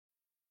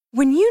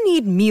When you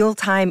need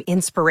mealtime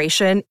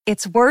inspiration,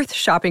 it's worth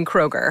shopping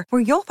Kroger,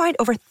 where you'll find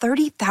over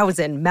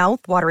 30,000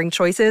 mouth-watering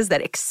choices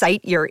that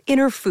excite your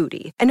inner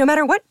foodie. And no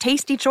matter what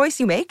tasty choice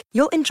you make,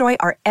 you'll enjoy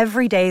our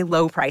everyday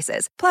low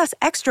prices, plus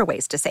extra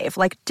ways to save,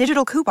 like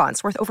digital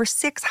coupons worth over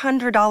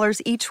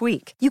 $600 each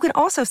week. You can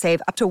also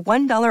save up to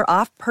 $1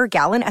 off per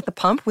gallon at the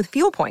pump with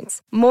fuel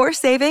points. More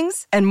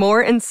savings and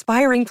more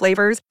inspiring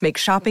flavors make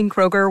shopping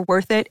Kroger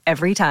worth it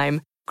every time.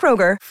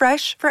 Kroger,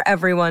 fresh for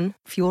everyone.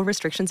 Fuel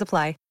restrictions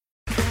apply.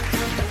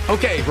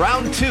 Okay,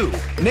 round two.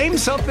 Name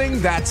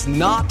something that's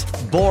not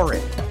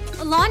boring.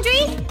 A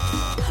laundry?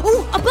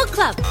 Ooh, a book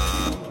club.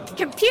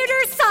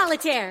 Computer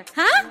solitaire,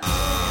 huh?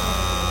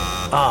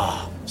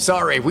 Ah,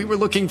 sorry, we were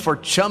looking for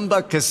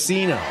Chumba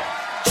Casino.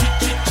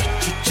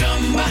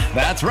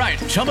 That's right,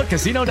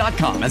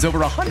 ChumbaCasino.com has over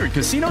 100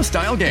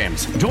 casino-style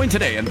games. Join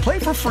today and play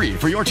for free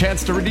for your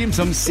chance to redeem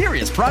some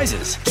serious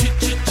prizes.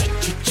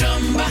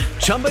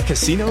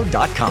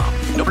 ChumbaCasino.com.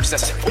 No purchase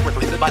necessary. Void where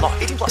prohibited by law.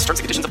 18+ terms and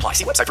conditions apply.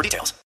 See website for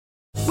details.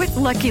 With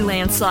Lucky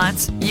Land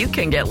Slots, you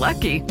can get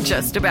lucky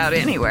just about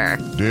anywhere.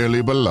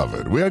 Dearly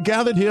beloved, we are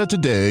gathered here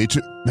today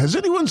to... Has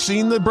anyone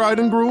seen the bride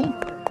and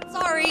groom?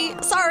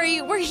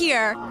 Sorry, we're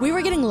here. We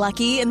were getting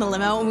lucky in the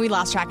limo and we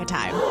lost track of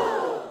time.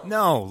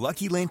 No,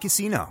 Lucky Land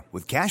Casino,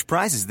 with cash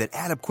prizes that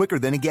add up quicker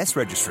than a guest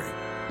registry.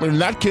 In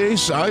that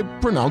case, I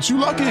pronounce you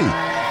lucky.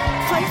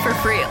 Play for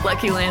free at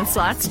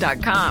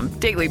LuckyLandSlots.com.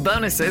 Daily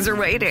bonuses are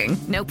waiting.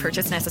 No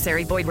purchase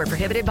necessary. Void where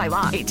prohibited by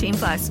law.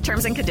 18+.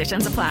 Terms and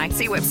conditions apply.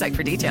 See website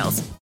for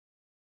details.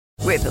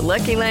 With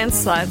Lucky Land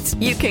Slots,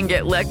 you can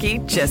get lucky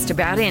just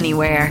about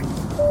anywhere.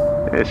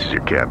 This is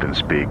your captain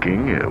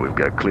speaking. We've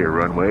got clear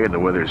runway and the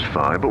weather's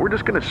fine, but we're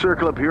just going to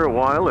circle up here a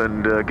while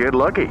and get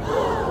lucky.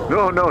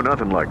 No,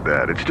 nothing like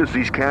that. It's just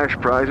these cash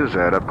prizes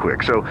add up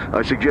quick. So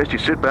I suggest you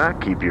sit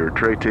back, keep your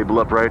tray table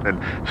upright, and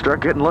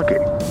start getting lucky.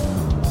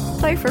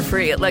 Play for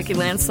free at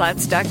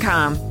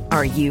LuckyLandSlots.com.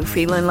 Are you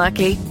feeling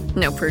lucky?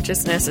 No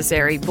purchase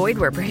necessary. Void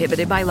where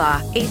prohibited by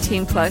law.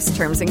 18+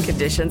 terms and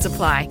conditions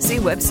apply. See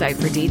website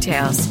for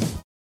details.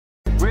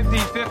 With the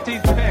 15th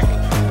pick,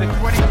 the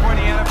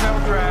 2020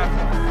 NFL Draft,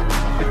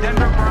 the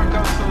Denver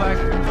Broncos select.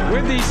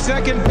 With the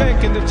second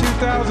pick in the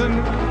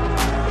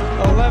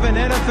 2011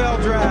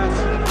 NFL Draft,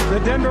 the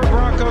Denver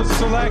Broncos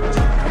select.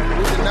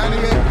 With the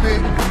 98th pick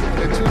in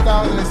the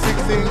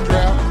 2016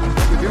 Draft,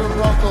 the Denver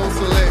Broncos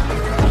select.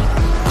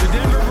 The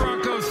Denver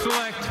Broncos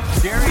select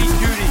Jerry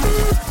Jeudy,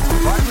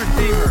 wide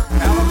receiver,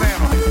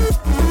 Alabama.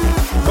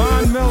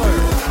 Von Miller,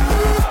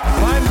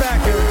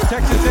 linebacker,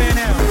 Texas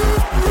A&M.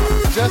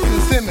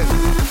 Justin Simmons,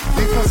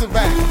 defensive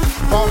back,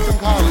 Boston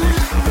College.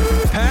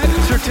 Pat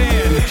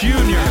Surtain,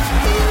 Jr.,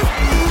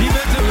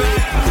 defensive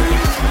back,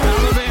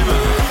 Alabama.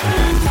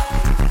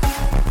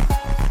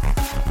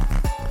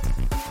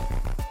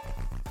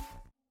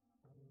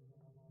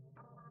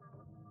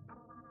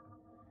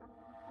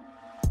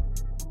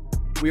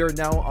 We are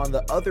now on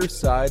the other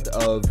side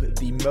of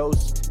the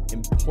most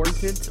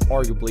important,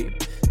 arguably,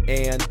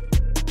 and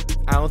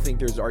I don't think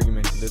there's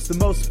argument to this, the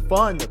most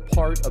fun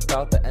part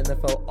about the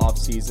NFL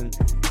offseason.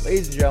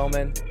 Ladies and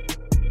gentlemen,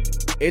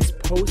 it's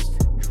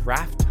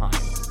post-draft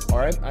time, all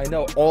right? I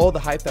know all the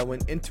hype that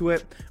went into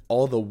it,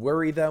 all the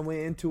worry that went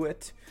into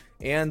it,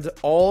 and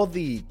all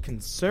the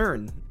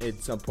concern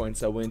at some points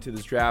that went into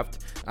this draft.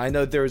 I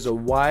know there's a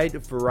wide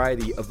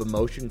variety of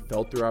emotion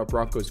felt throughout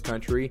Broncos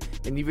country,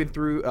 and even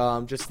through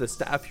just the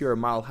staff here at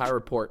Mile High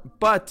Report.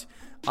 But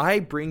I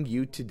bring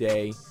you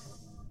today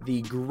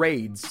the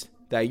grades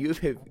that you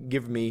have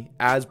given me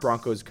as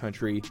Broncos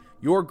country,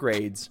 your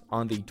grades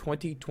on the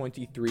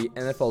 2023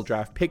 NFL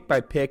Draft pick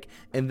by pick,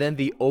 and then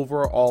the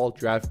overall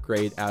draft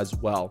grade as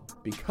well.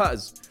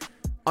 Because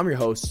I'm your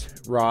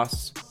host,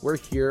 Ross. We're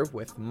here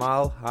with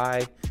Mile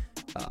High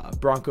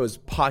Broncos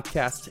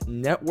Podcast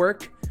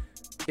Network.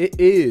 It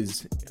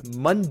is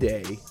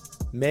Monday,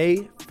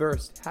 May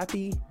 1st.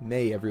 Happy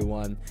May,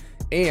 everyone.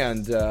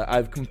 And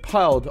I've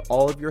compiled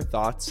all of your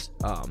thoughts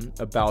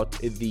about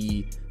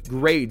the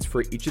grades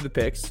for each of the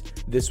picks.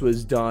 This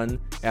was done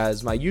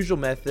as my usual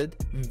method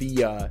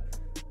via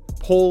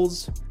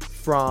polls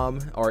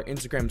from our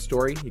Instagram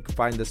story. You can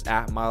find this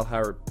at Mile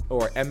High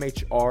or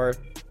MHR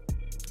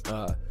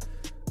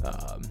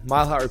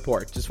Mile High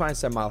Report. Just find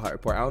us at Mile High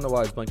Report. I don't know why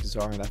I was blanking so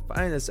hard on that.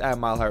 Find us at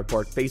Mile High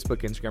Report,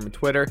 Facebook, Instagram, and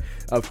Twitter.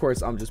 Of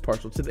course, I'm just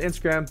partial to the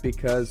Instagram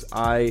because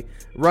I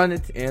run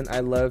it and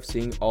I love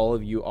seeing all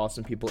of you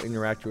awesome people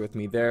interact with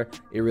me there.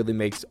 It really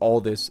makes all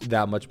this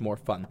that much more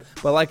fun.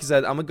 But like I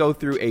said, I'm going to go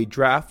through a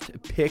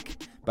draft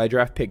pick by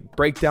draft pick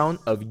breakdown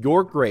of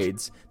your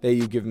grades that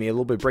you give me, a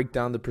little bit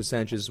breakdown the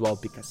percentages as well,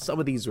 because some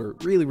of these were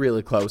really,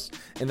 really close.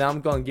 And then I'm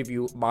going to give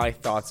you my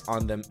thoughts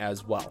on them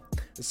as well.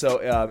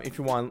 So if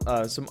you want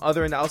some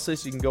other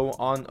analysis, you can go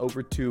on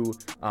over to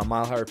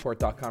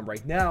milehighreport.com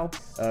right now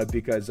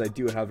because I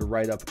do have a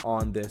write-up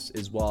on this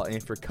as well. And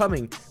if you're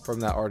coming from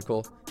that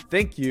article,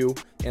 thank you.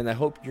 And I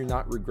hope you're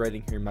not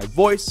regretting hearing my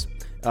voice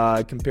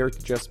compared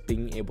to just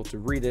being able to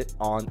read it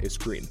on a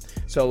screen.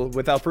 So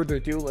without further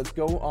ado, let's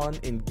go on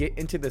and get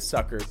into this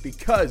sucker,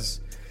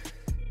 because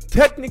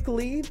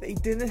Technically, they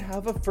didn't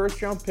have a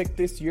first round pick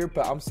this year,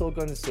 but I'm still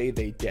going to say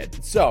they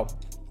did. So,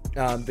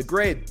 the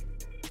grade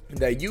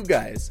that you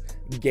guys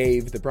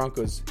gave the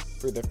Broncos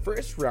for the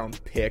first round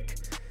pick,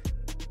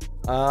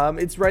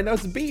 it's right now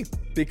it's a B,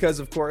 because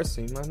of course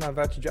you might not have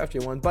actually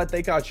drafted one, but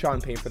they got Sean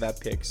Payne for that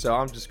pick. So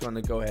I'm just going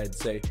to go ahead and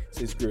say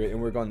screw it,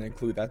 and we're going to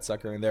include that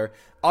sucker in there.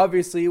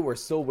 Obviously, we're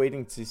still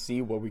waiting to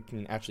see what we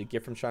can actually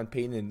get from Sean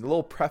Payne. And a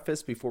little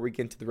preface before we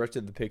get into the rest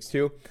of the picks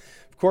too.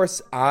 Of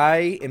course,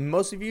 I and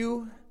most of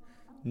you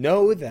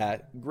know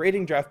that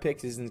grading draft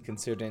picks isn't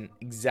considered an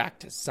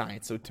exact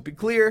science. So to be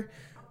clear,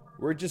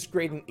 we're just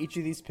grading each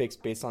of these picks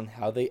based on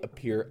how they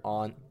appear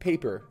on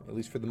paper, at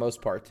least for the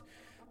most part.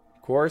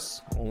 Of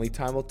course, only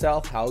time will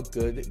tell how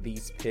good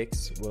these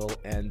picks will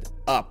end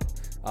up.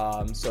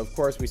 So, of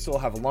course, we still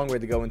have a long way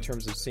to go in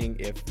terms of seeing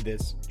if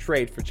this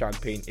trade for Sean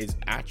Payne is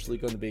actually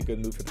going to be a good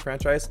move for the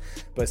franchise.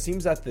 But it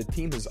seems that the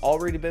team has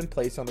already been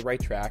placed on the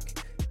right track,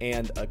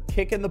 and a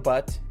kick in the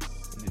butt,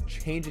 and a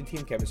change in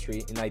team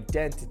chemistry and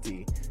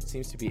identity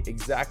seems to be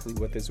exactly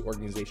what this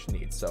organization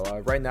needs. So,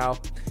 right now,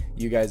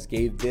 you guys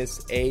gave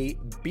this a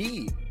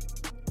B.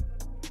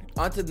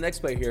 On to the next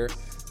play here.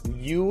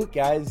 You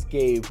guys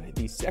gave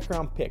the second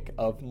round pick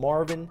of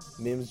Marvin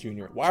Mims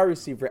Jr., wide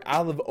receiver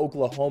out of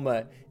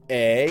Oklahoma,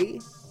 A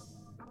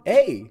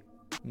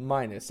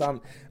minus. I'm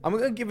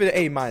going to give it an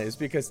A minus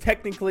because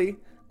technically,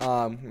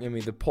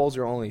 the polls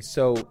are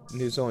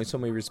there's only so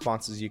many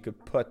responses you could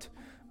put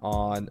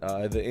on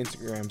the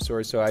Instagram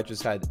story. So I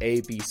just had A,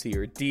 B, C,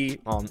 or D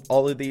on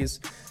all of these.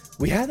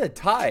 We had a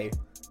tie.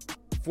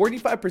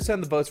 45%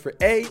 of the votes for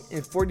A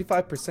and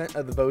 45%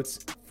 of the votes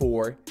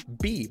for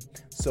B.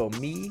 So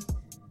me,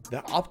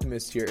 the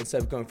optimist here,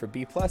 instead of going for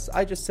B+,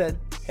 I just said,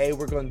 hey,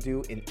 we're going to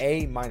do an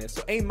A-.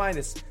 So A-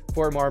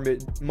 for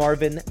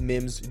Marvin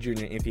Mims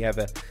Jr. If you have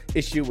an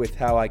issue with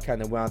how I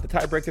kind of went on the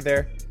tiebreaker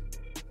there,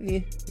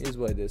 is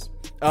what it is.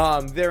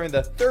 There in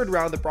the third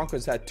round, the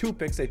Broncos had 2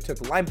 picks. They took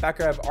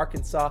linebacker out of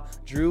Arkansas,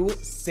 Drew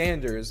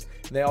Sanders.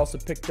 And they also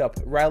picked up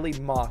Riley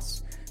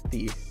Moss,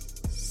 the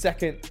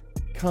second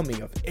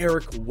coming of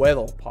Eric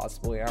Weddle,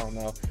 possibly. I don't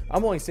know.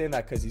 I'm only saying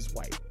that because he's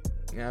white.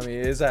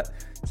 Is that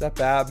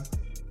bad?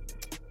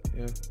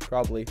 Yeah,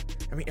 probably.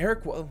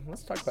 Eric Well,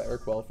 let's talk about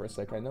Eric Well for a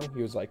second. I know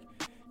he was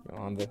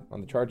on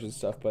the Chargers and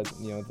stuff, but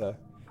and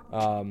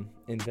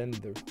then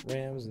the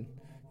Rams and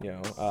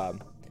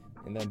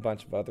and then a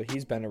bunch of other.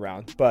 He's been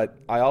around, but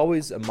I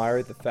always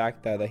admire the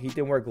fact that he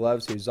didn't wear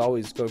gloves. He was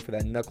always going for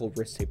that knuckle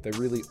wrist tape, the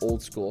really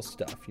old school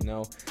stuff,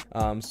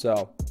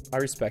 So I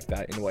respect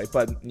that in a way.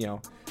 But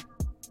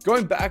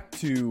going back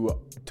to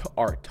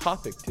our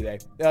topic today,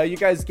 you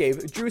guys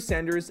gave Drew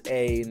Sanders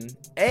an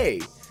A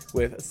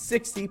with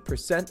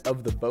 60%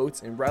 of the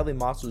votes, and Riley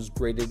Moss was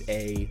graded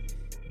a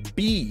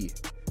B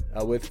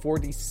with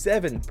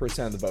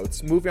 47% of the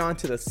votes. Moving on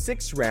to the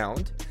 6th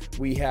round,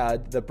 we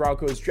had the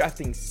Broncos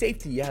drafting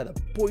safety out of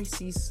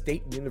Boise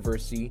State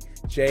University,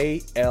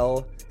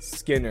 J.L.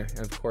 Skinner. And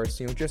of course,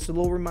 just a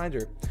little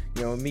reminder,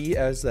 me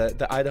as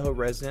the Idaho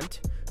resident,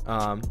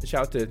 shout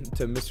out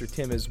to Mr.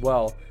 Tim as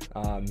well,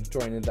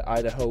 joining the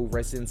Idaho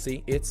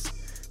residency. It's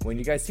when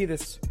you guys see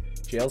this,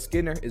 J.L.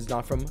 Skinner is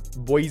not from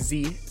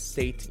Boise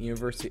State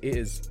University. It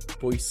is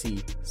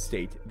Boise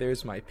State.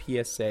 There's my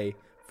PSA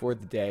for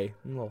the day.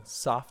 Little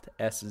soft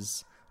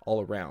S's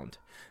all around.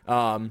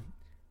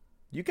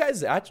 You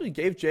guys actually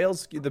gave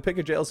the pick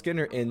of J.L.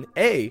 Skinner an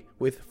A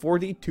with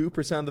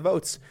 42% of the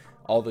votes.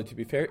 Although, to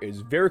be fair, it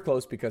was very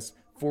close because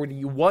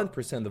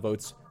 41% of the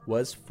votes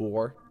was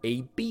for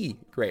a B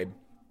grade.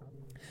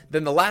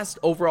 Then the last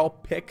overall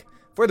pick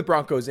for the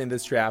Broncos in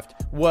this draft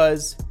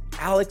was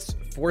Alex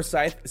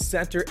Forsyth,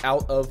 center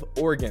out of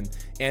Oregon.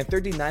 And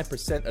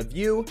 39% of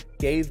you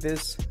gave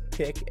this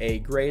pick a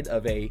grade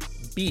of a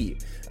B.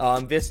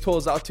 This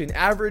totals out to an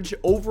average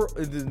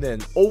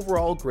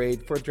overall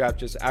grade for the draft,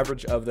 just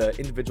average of the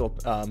individual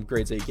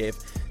grades that you gave.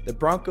 The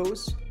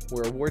Broncos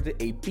were awarded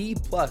a B+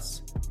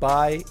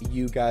 by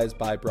you guys,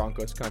 by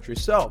Broncos Country.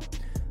 So,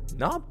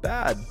 not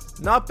bad.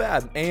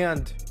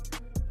 And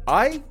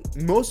I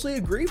mostly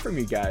agree from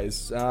you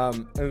guys. I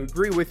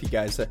agree with you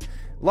guys. A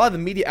lot of the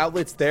media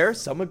outlets there,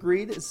 some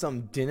agreed,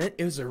 some didn't.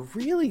 It was a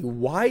really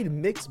wide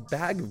mixed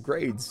bag of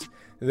grades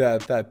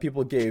that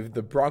people gave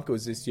the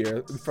Broncos this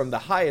year. From the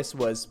highest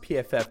was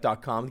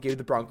PFF.com, gave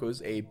the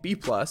Broncos a B+.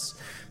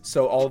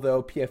 So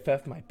although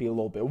PFF might be a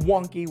little bit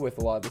wonky with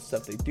a lot of the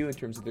stuff they do in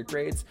terms of their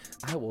grades,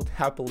 I will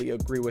happily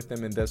agree with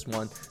them in this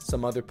one.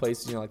 Some other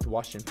places, like the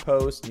Washington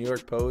Post, New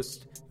York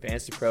Post,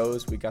 Fantasy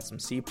Pros, we got some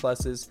C+.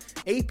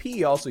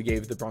 AP also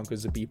gave the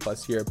Broncos a B+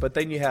 here, but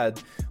then you had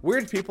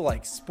weird people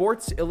like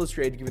Sports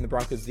Illustrated giving the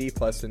Broncos D+,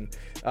 and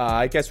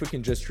I guess we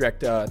can just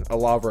direct a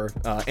lot of our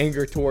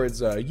anger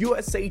towards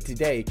USA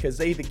Today, because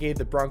they gave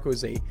the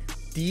Broncos a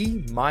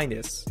D-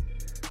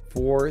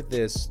 for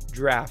this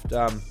draft.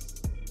 I'm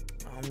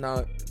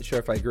not sure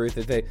if I agree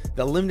with it.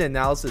 The limited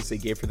analysis they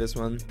gave for this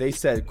one, they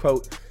said,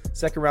 quote,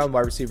 Second round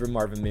wide receiver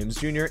Marvin Mims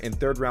Jr. and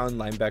third round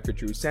linebacker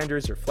Drew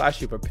Sanders are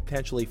flashy but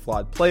potentially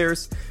flawed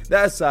players.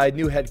 That aside,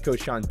 new head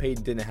coach Sean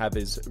Payton didn't have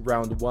his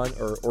round 1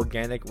 or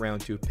organic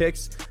round 2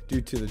 picks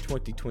due to the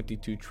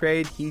 2022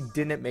 trade he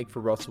didn't make for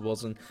Russell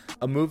Wilson,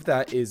 a move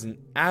that is an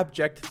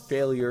abject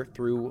failure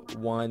through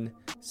one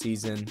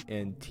season,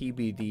 and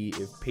TBD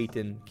if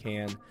Payton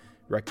can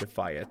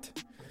rectify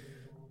it.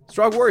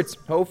 Strong words.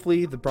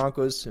 Hopefully the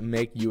Broncos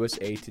make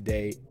USA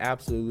Today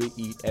absolutely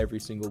eat every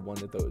single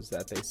one of those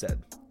that they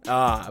said.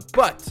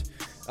 But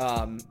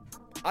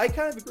I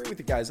kind of agree with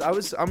you guys.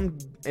 I'm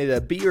at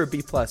a B or a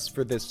B plus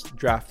for this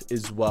draft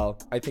as well.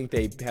 I think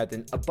they had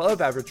an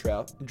above average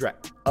draft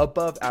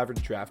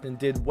and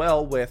did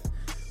well with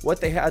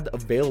what they had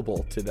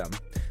available to them.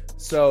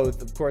 So,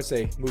 of course,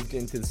 they moved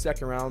into the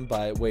second round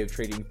by way of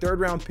trading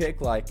third round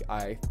pick like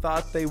I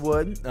thought they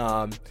would.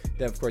 Then,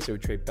 of course, they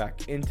would trade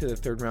back into the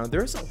third round.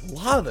 There's a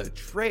lot of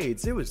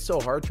trades. It was so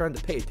hard trying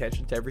to pay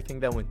attention to everything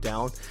that went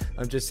down.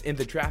 Just in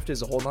the draft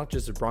as a whole, not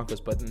just the Broncos,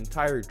 but the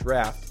entire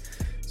draft,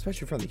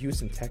 especially from the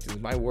Houston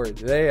Texans. My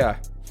word,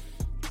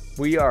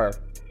 we are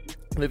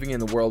living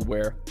in a world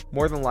where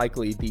more than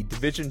likely the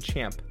division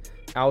champ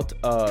out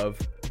of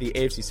the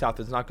AFC South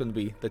is not going to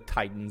be the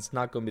Titans,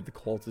 not going to be the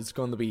Colts. It's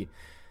going to be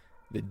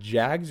the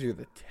Jags or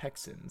the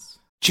Texans.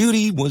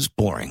 Judy was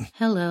boring.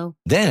 Hello.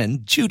 Then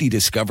Judy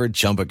discovered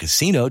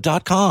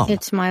ChumbaCasino.com.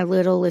 It's my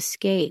little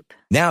escape.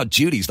 Now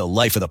Judy's the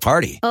life of the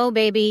party. Oh,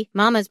 baby,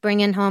 mama's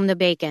bringing home the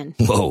bacon.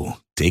 Whoa,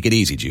 take it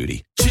easy,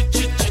 Judy.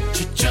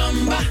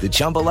 The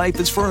Chumba life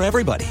is for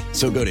everybody.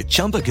 So go to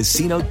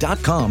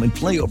ChumbaCasino.com and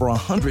play over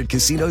 100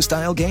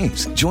 casino-style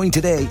games. Join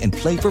today and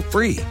play for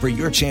free for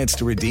your chance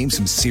to redeem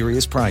some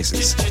serious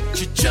prizes.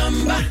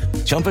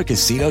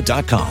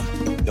 ChumbaCasino.com.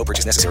 No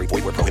purchase necessary.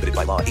 Void where prohibited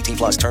by law. 18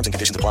 plus terms and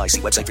conditions apply.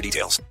 See website for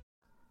details.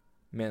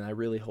 Man, I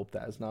really hope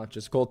that is not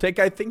just a cold take.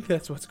 I think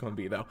that's what's going to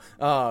be, though.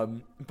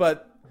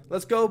 But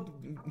let's go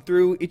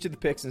through each of the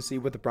picks and see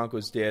what the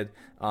Broncos did.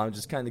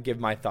 Just kind of give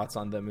my thoughts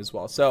on them as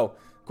well. So,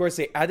 of course,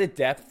 they added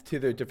depth to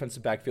their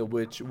defensive backfield,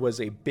 which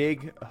was a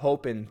big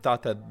hope and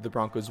thought that the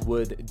Broncos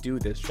would do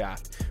this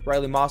draft.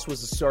 Riley Moss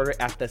was a starter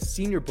at the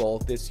Senior Bowl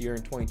this year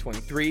in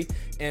 2023,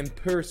 and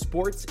per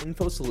Sports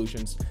Info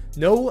Solutions,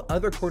 no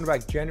other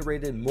cornerback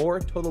generated more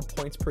total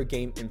points per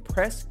game in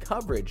press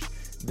coverage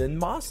than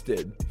Moss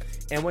did.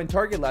 And when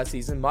targeted last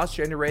season, Moss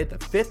generated the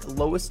 5th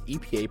lowest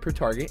EPA per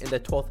target and the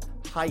 12th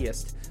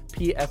highest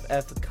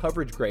PFF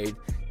coverage grade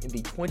in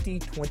the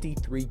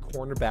 2023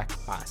 cornerback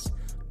class.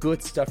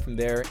 Good stuff from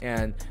there,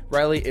 and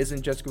Riley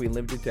isn't just going to be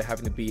limited to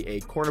having to be a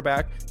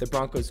cornerback. The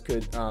Broncos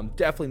could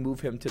definitely move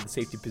him to the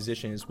safety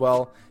position as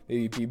well.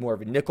 Maybe be more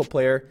of a nickel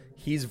player.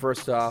 He's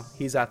versatile.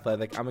 He's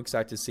athletic. I'm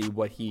excited to see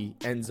what he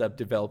ends up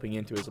developing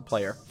into as a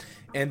player.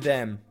 And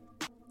then,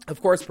 of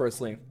course,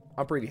 personally,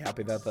 I'm pretty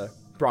happy that the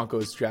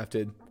Broncos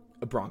drafted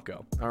a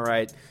Bronco. All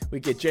right, we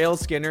get J.L.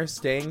 Skinner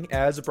staying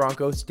as a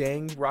Bronco,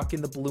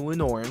 rocking the blue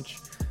and orange,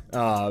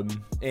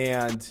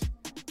 and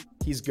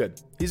he's good.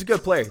 He's a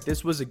good player.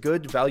 This was a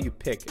good value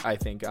pick, I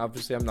think.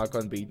 Obviously, I'm not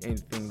going to be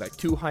anything like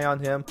too high on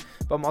him,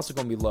 but I'm also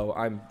going to be low.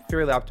 I'm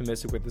fairly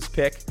optimistic with this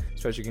pick,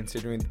 especially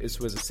considering this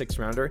was a 6th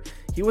rounder.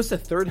 He was the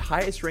 3rd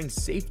highest ranked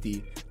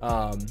safety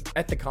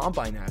at the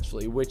combine,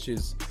 actually, which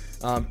is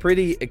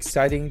pretty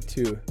exciting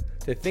to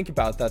think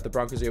about, that the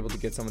Broncos are able to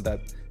get someone that,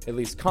 at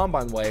least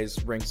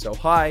combine-wise, ranked so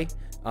high.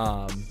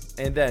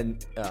 And then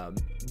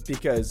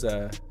because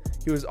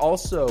he was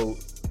also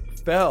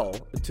fell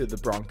to the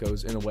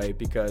Broncos in a way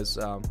because,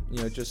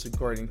 just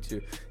according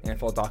to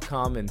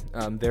NFL.com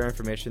and their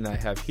information that I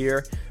have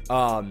here,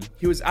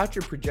 he was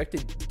actually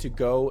projected to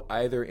go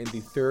either in the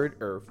 3rd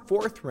or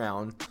 4th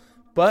round,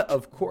 but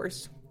of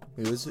course,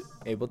 he was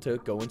able to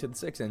go into the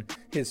 6th, and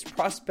his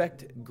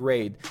prospect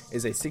grade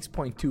is a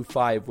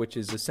 6.25, which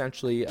is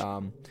essentially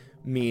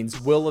means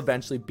will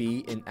eventually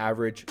be an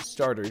average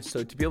starter.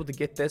 So to be able to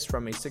get this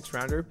from a 6th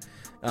rounder,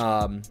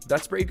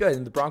 that's pretty good.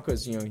 And the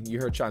Broncos, you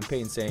heard Sean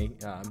Payton saying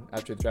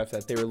after the draft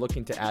that they were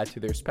looking to add to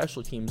their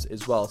special teams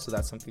as well. So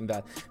that's something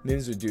that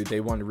Mims would do.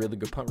 They want a really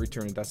good punt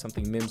return. That's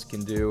something Mims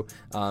can do.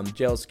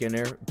 J.L.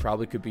 Skinner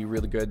probably could be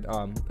really good,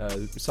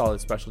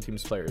 solid special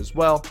teams player as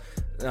well.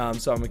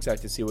 So I'm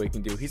excited to see what he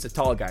can do. He's a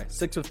tall guy,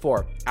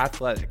 6'4",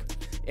 athletic.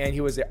 And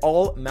he was an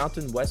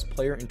all-Mountain West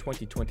player in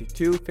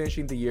 2022,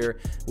 finishing the year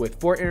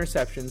with 4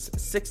 interceptions,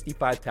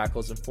 65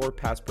 tackles, and 4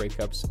 pass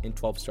breakups in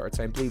 12 starts.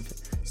 I believe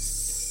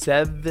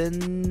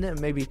 7,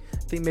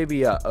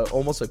 maybe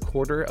almost a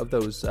quarter of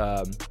those,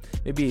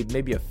 maybe a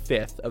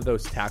 5th of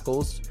those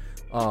tackles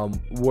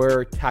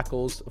were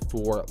tackles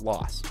for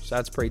loss. So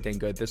that's pretty dang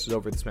good. This was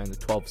over the span of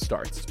 12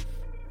 starts.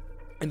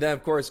 And then,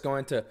 of course,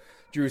 going to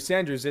Drew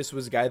Sanders, this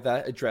was a guy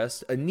that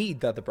addressed a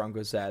need that the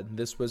Broncos had.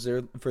 This was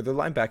for their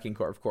linebacking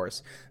core, of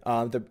course.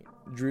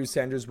 Drew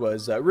Sanders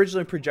was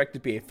originally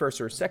projected to be a 1st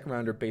or 2nd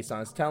rounder based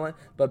on his talent,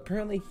 but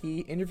apparently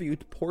he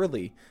interviewed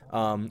poorly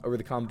over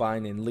the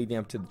combine and leading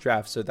up to the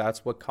draft, so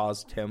that's what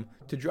caused him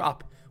to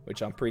drop.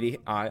 which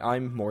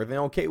I'm more than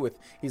okay with.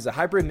 He's a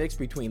hybrid mix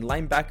between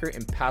linebacker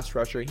and pass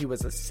rusher. He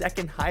was the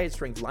second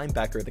highest ranked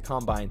linebacker at the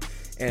combine.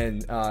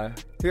 And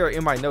here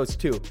in my notes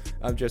too,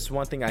 just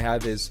one thing I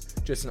have is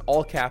just an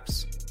all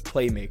caps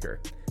playmaker.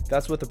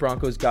 That's what the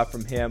Broncos got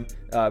from him.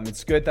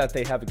 It's good that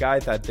they have a guy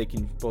that they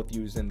can both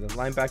use in the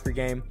linebacker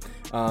game.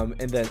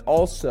 And then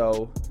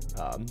also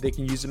they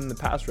can use him in the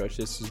pass rush.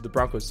 This is the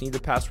Broncos need a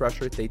pass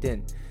rusher. They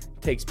didn't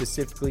take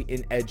specifically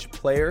an edge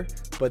player,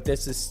 but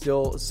this is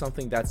still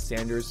something that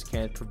Sanders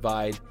can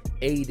provide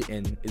aid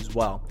in as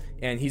well.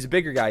 And he's a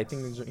bigger guy. I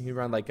think he's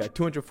around like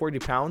 240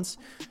 pounds.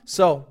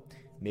 So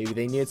maybe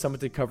they needed someone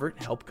to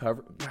help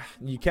cover.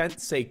 You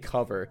can't say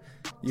cover.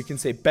 You can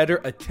say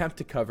better attempt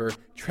to cover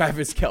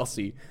Travis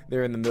Kelce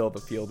there in the middle of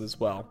the field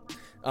as well.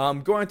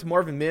 Going on to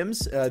Marvin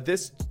Mims.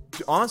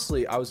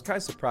 Honestly, I was kind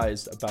of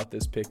surprised about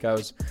this pick. I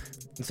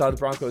saw the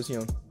Broncos,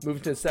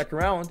 moving to the second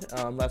round,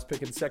 last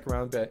pick in the second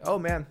round. But, oh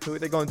man, who are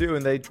they going to do?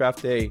 And they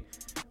draft a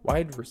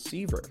wide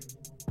receiver.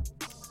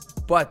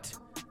 But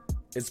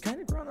it's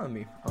kind of grown on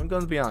me. I'm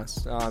going to be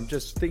honest.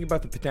 Just thinking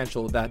about the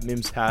potential that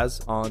Mims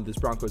has on this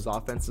Broncos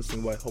offense and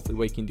seeing what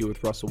he can do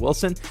with Russell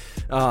Wilson.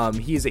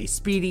 He is a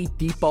speedy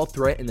deep ball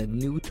threat and a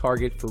new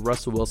target for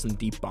Russell Wilson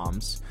deep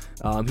bombs.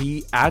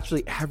 He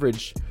actually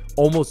averaged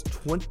almost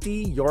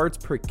 20 yards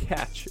per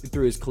catch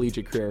through his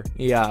collegiate career.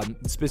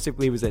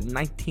 Specifically, he was at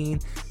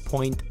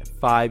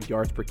 19.5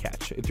 yards per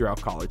catch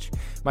throughout college.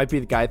 Might be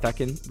the guy that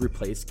can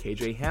replace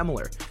KJ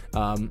Hamler.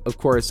 Of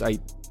course, I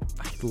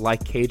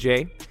like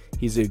KJ.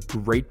 He's a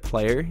great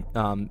player,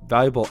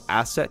 valuable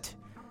asset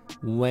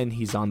when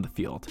he's on the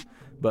field.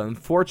 But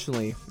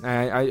unfortunately,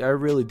 I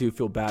really do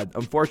feel bad.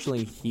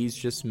 Unfortunately, he's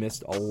just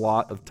missed a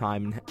lot of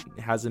time and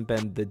hasn't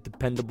been the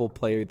dependable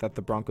player that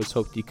the Broncos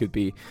hoped he could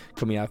be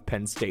coming out of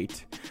Penn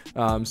State.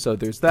 So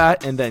there's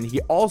that. And then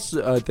he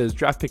also, the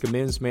draft pick of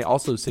Mims may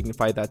also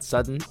signify that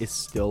Sutton is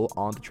still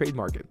on the trade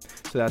market.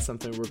 So that's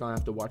something we're going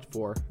to have to watch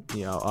for,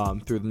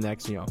 through the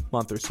next,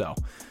 month or so.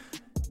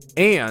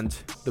 And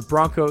the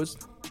Broncos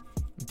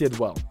did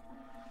well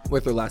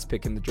with their last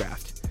pick in the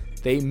draft.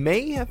 They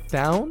may have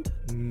found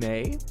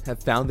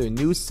their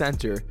new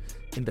center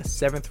in the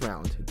 7th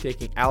round,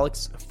 taking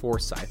Alex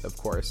Forsyth, of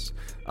course.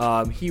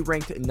 He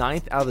ranked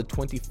 9th out of the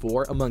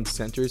 24 among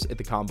centers at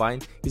the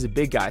combine. He's a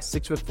big guy,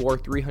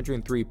 6'4",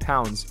 303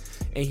 pounds,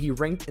 and he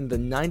ranked in the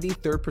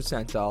 93rd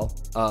percentile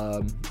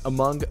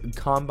among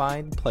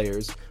combine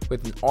players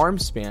with an arm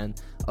span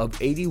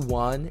of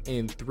 81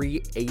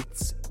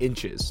 3/8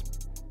 inches.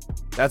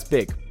 That's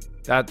big.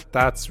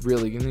 That's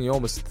really, you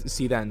almost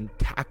see that in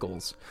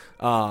tackles.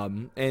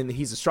 And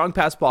he's a strong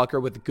pass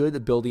blocker with a good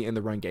ability in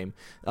the run game.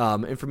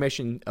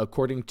 Information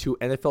according to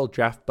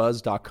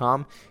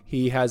NFLDraftBuzz.com,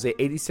 he has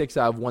a 86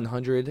 out of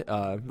 100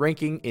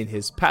 ranking in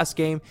his pass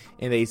game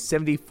and a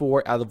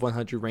 74 out of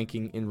 100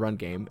 ranking in run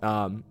game.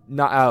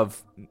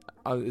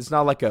 It's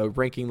not like a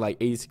ranking like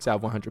 86 out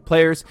of 100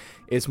 players.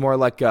 It's more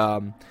like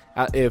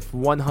if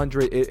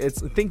 100,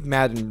 it's think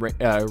Madden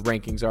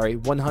rankings. All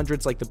right,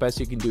 100's like the best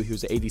you can do. He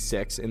was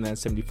 86, and then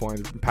 74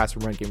 in the pass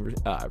and run game,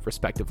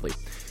 respectively.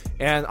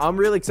 And I'm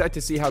really excited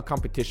to see how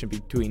competition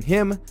between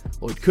him,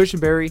 Lloyd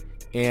Cushenberry,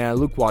 and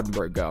Luke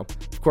Wattenberg go.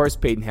 Of course,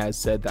 Peyton has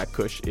said that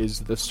Cush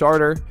is the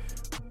starter,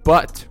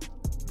 but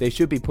they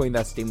should be putting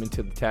that statement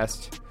to the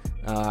test.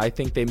 I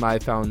think they might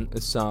have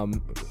found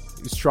some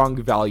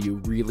strong value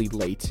really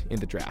late in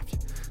the draft.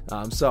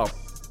 So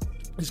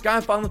just kind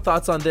of final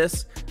thoughts on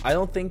this. I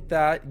don't think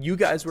that you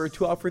guys were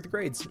too off with the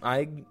grades.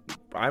 I'm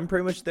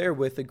pretty much there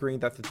with agreeing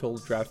that the total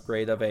draft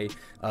grade of a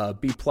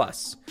B+.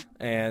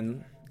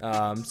 And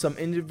some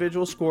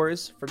individual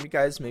scores from you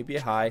guys may be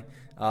a high.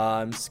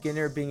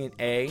 Skinner being an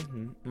A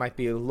might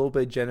be a little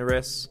bit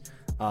generous.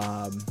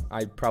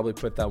 I'd probably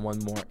put that one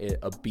more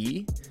a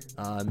B.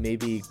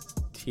 Maybe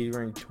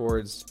teetering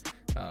towards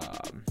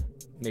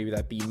maybe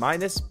that B-,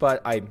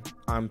 but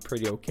I'm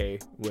pretty okay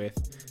with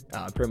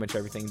pretty much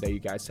everything that you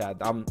guys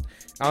had. I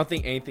don't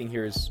think anything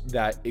here is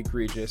that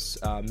egregious.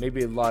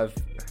 Maybe I'm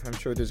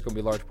sure there's going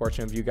to be a large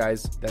portion of you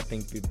guys that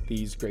think that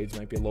these grades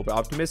might be a little bit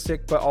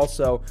optimistic, but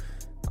also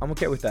I'm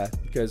okay with that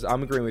because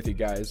I'm agreeing with you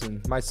guys.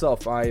 And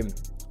myself, I am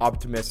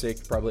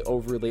optimistic, probably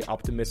overly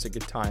optimistic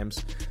at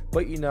times,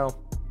 but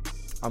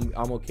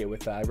I'm okay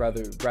with that. I'd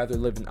rather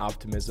live in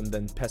optimism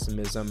than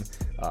pessimism.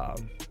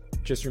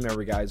 Just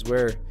remember, guys,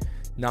 we're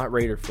not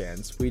Raider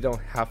fans. We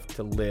don't have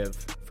to live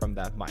from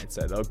that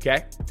mindset,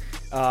 okay?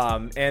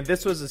 And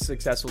this was a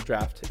successful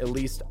draft, at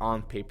least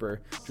on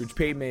paper. George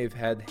Payton may have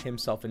had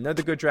himself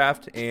another good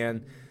draft,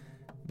 and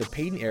the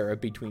Payton era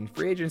between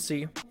free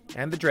agency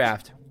and the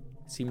draft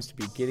seems to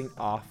be getting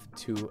off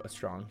to a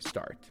strong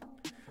start.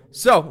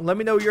 So let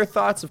me know your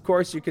thoughts. Of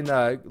course, you can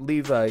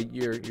leave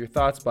your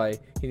thoughts by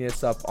hitting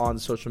us up on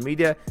social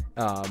media,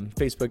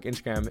 Facebook,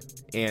 Instagram,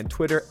 and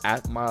Twitter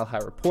at Mile High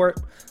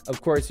Report.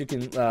 Of course, you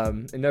can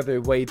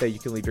another way that you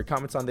can leave your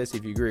comments on this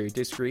if you agree or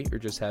disagree, or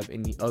just have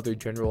any other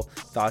general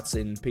thoughts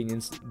and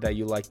opinions that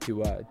you like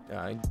to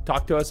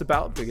talk to us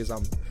about, because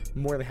I'm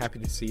more than happy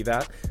to see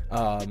that,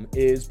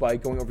 is by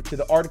going over to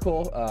the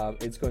article.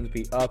 It's going to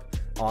be up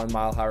on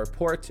Mile High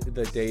Report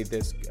the day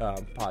this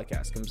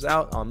podcast comes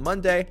out on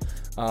Monday,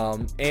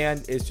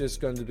 and it's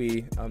just going to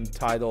be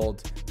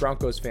titled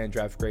Broncos Fan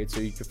Draft Grade, so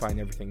you can find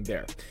everything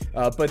there.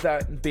 But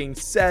that being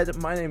said,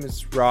 my name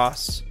is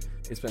Ross.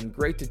 It's been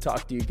great to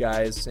talk to you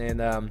guys,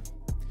 and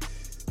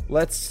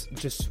let's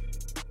just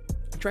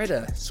try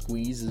to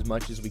squeeze as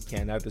much as we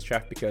can out of this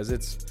draft, because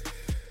it's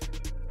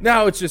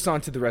just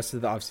on to the rest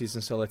of the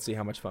offseason, so let's see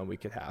how much fun we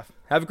could have.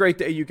 Have a great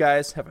day, you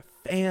guys. Have a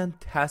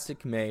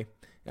fantastic May,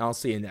 and I'll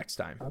see you next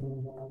time.